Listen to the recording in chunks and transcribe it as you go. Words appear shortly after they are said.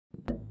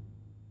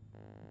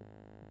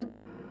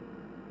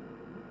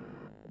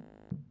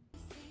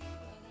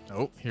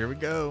Oh, here we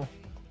go.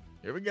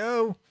 Here we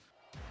go.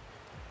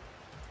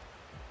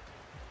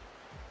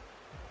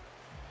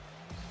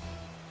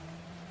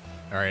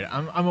 All right,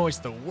 I'm always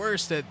the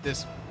worst at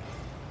this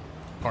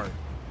part.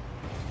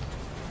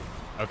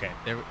 Okay,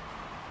 there we...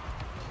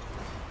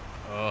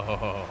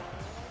 Oh.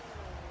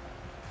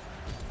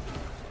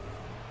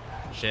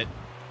 Shit.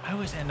 I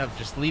always end up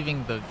just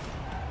leaving the...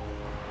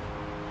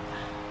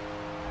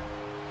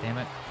 Damn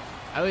it.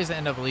 I always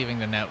end up leaving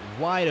the net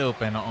wide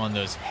open on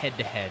those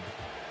head-to-head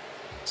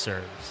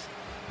serves.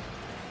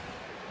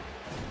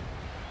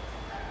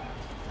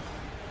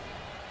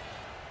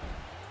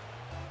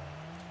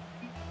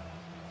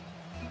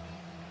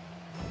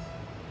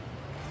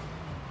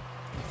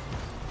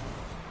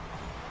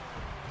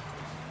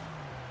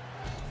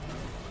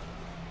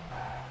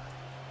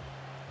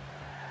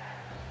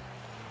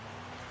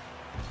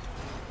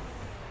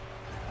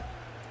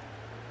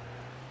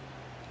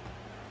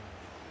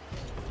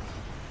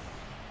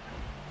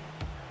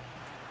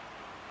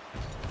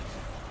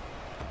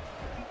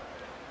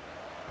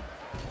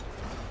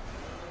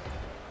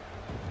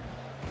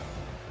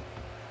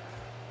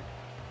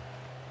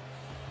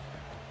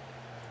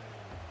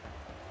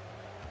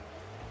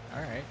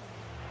 All right.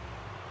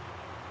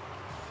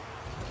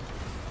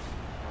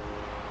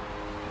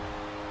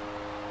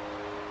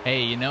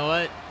 Hey, you know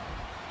what?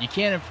 You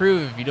can't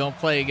improve if you don't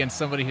play against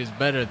somebody who's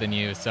better than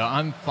you, so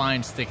I'm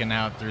fine sticking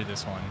out through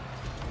this one.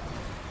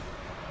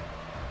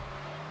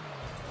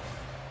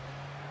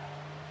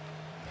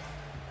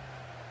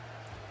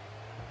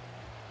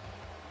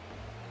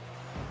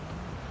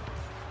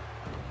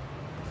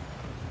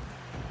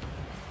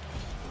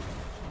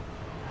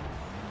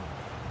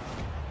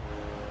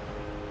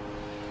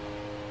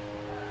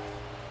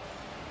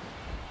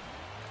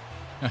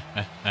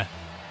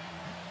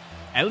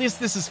 At least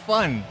this is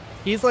fun.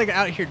 He's like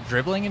out here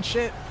dribbling and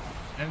shit,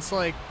 and it's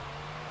like,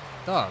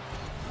 dog,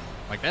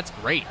 like that's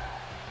great.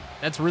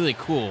 That's really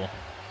cool.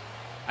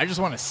 I just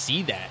want to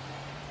see that.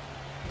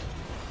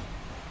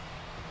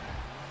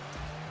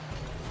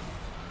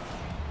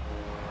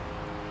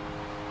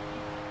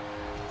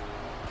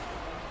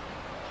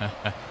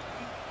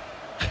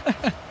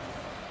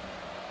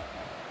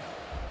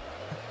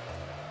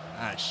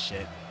 Ah,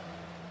 shit.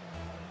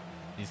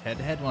 These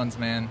head-to-head ones,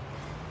 man.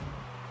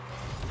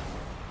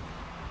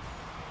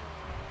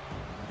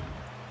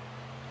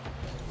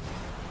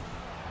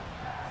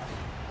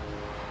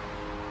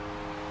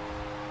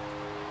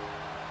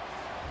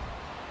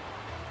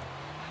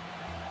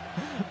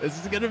 This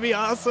is gonna be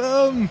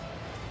awesome!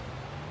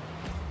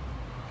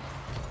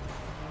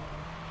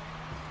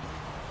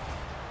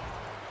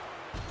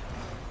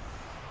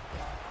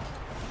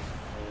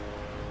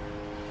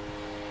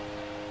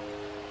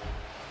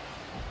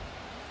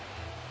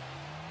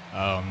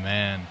 Oh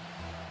man.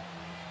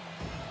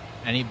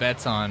 Any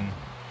bets on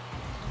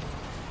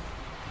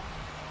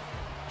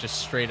just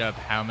straight up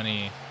how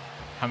many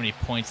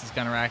points it's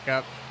gonna rack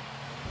up?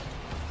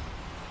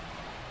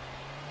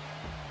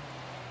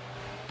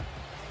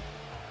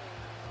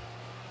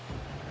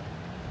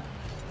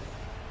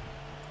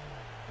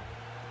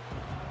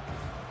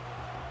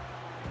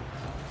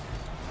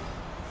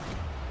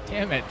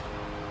 Damn it.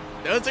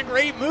 That was a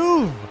great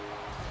move.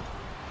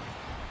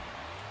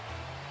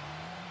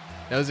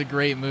 That was a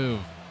great move.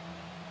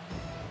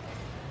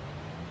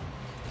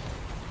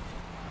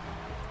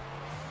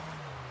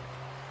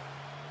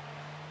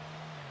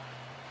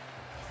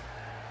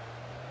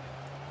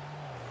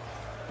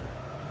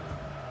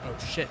 Oh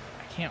shit,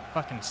 I can't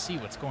fucking see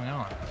what's going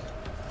on.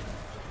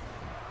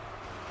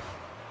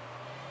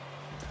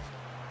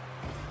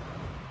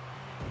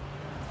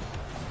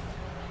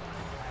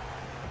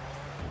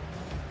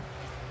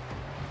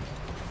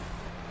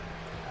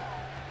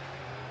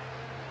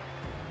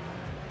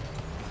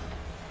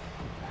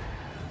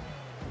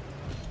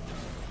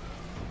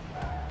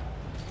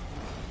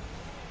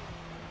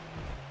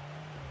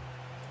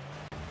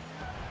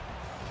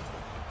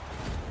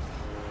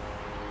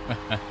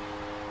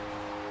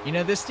 You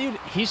know, this dude,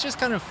 he's just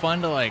kind of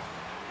fun to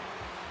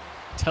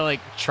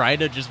try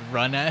to just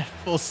run at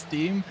full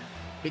steam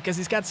because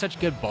he's got such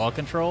good ball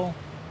control.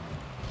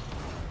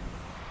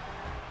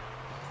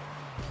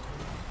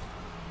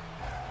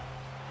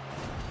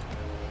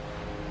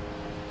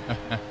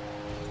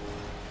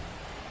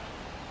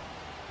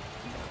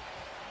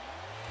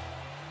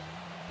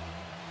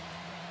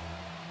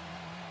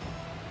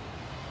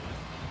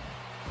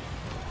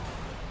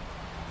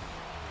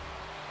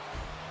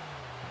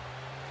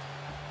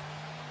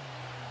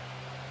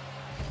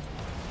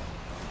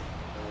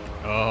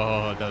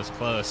 Oh, that was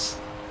close.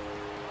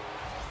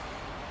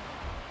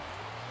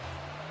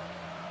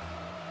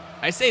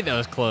 I say that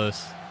was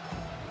close.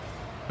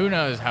 Who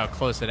knows how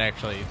close it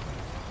actually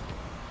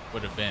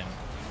would have been.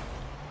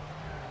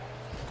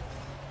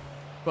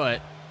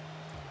 But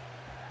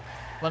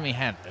let me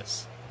have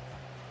this.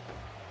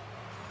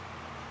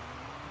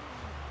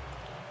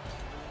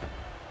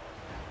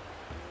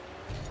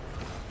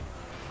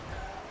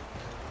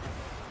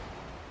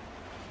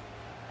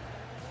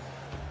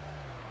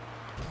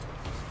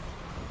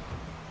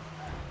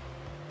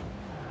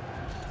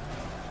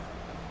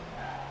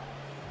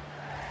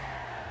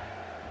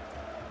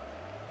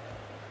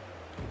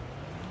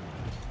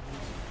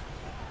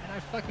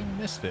 fucking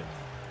missed it.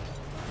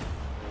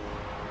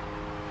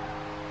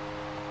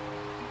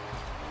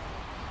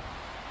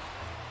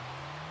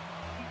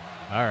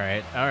 All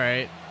right, all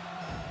right.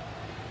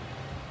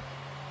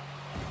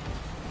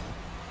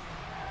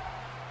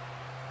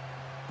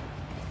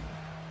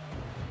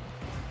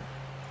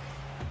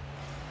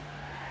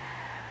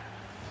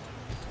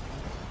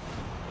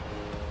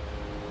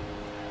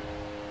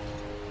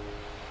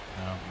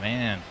 Oh,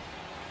 man.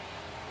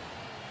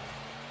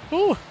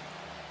 Ooh.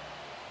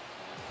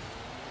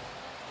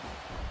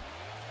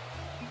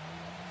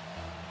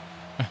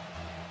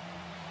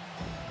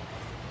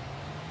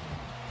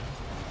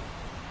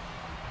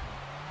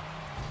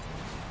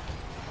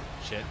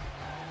 Shit.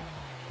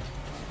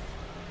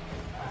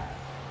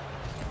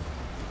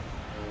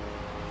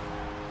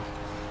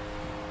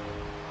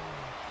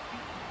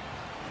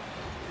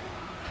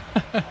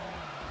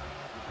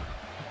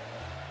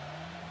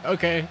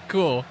 Okay,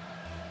 cool.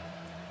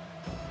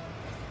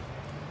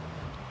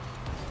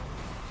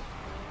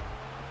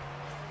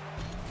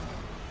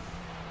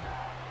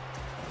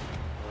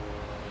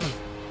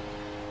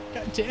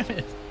 God damn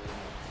it.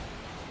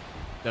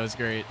 That was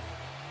great.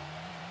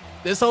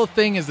 This whole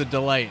thing is a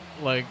delight.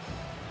 Like,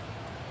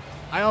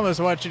 I almost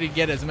want you to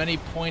get as many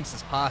points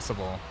as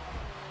possible.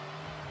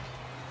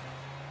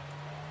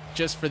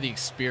 Just for the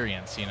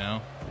experience, you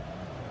know?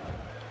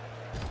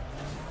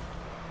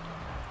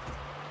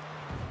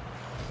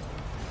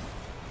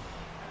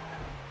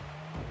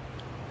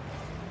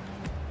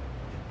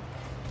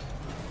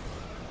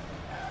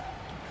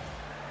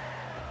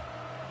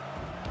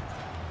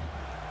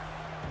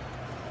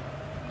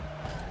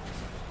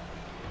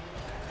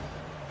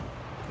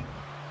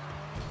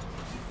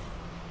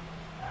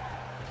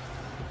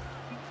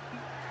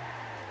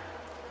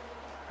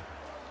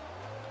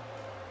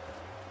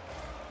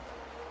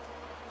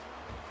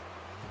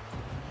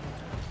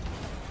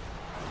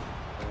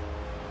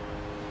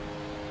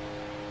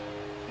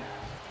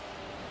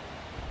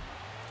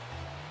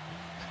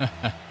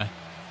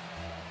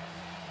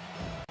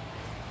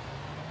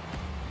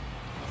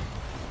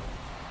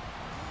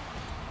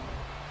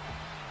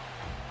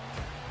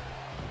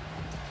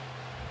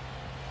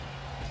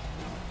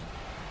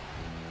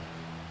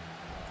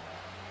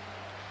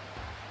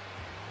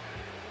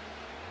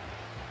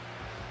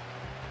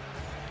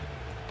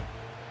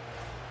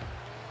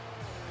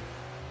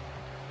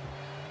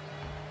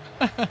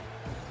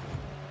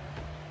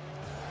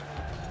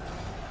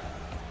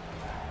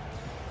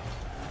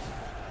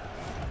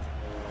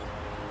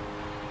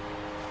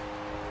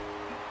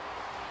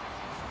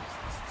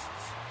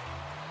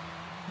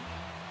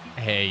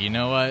 Hey, you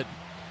know what?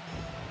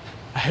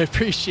 I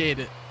appreciate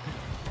it.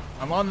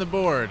 I'm on the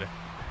board.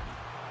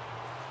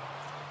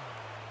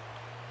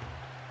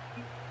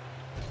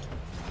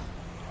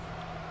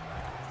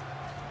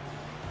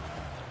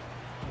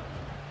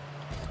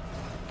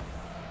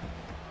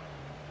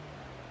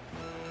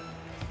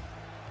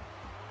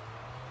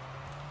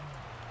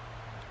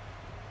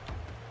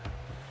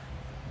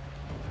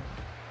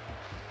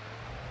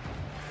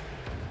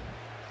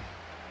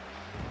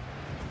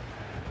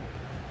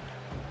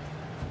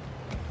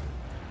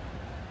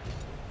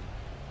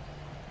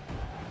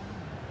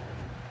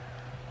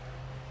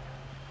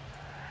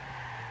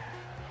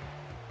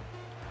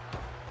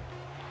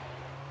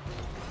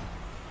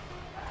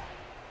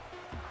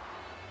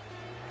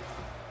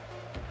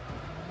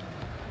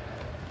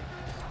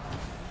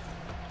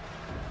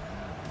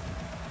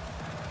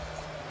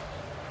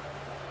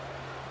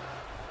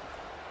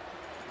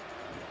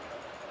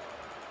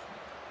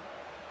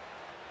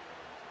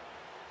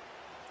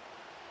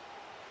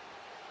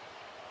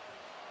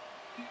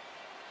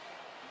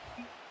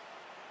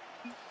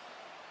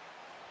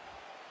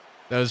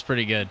 That was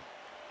pretty good.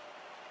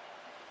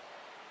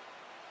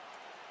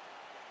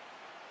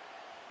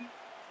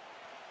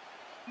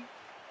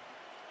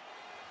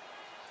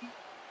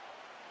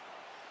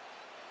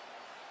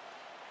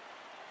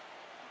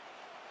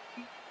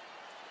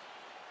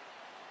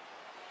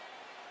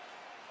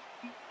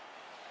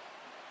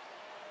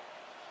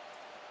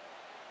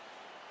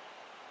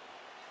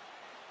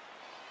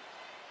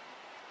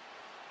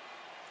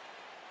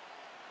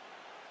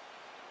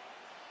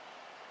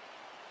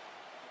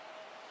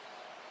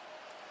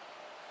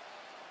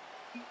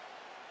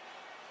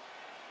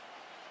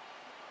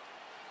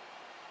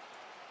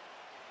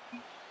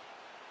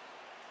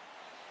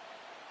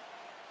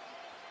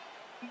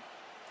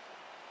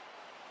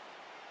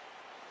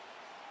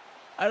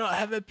 I don't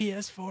have a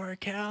PS4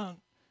 account.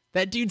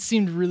 That dude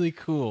seemed really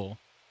cool.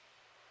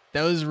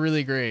 That was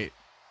really great.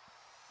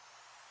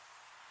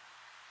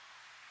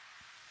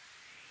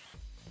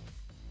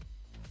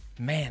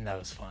 Man, that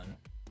was fun.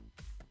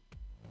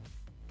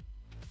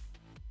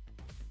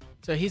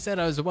 So he said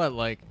I was what,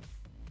 like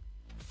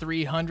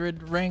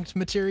 300 ranked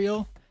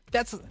material?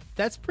 That's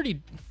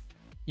pretty,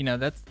 you know,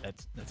 that's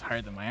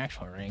higher than my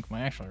actual rank.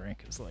 My actual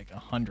rank is like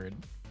 100.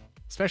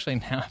 Especially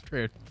now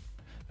after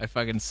I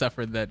fucking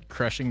suffered that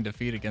crushing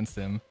defeat against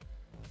him.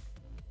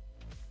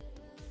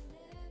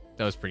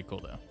 That was pretty cool,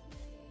 though.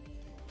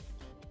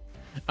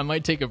 I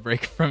might take a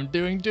break from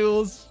doing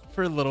duels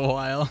for a little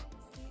while.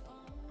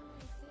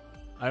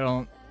 I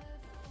don't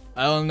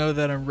know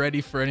that I'm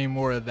ready for any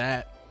more of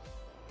that.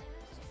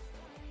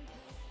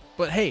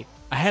 But hey,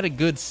 I had a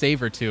good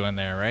save or two in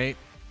there, right?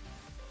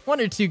 1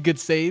 or 2 good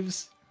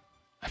saves.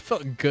 I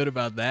felt good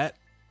about that.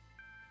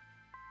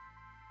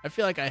 I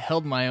feel like I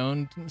held my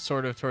own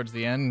sort of towards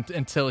the end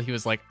until he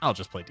was like, I'll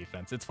just play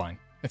defense. It's fine.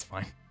 It's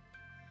fine.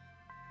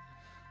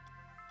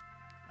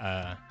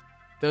 That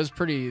was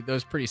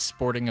pretty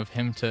sporting of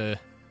him to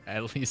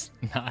at least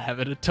not have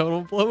it a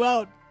total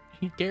blowout.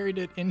 He carried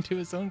it into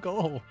his own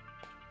goal.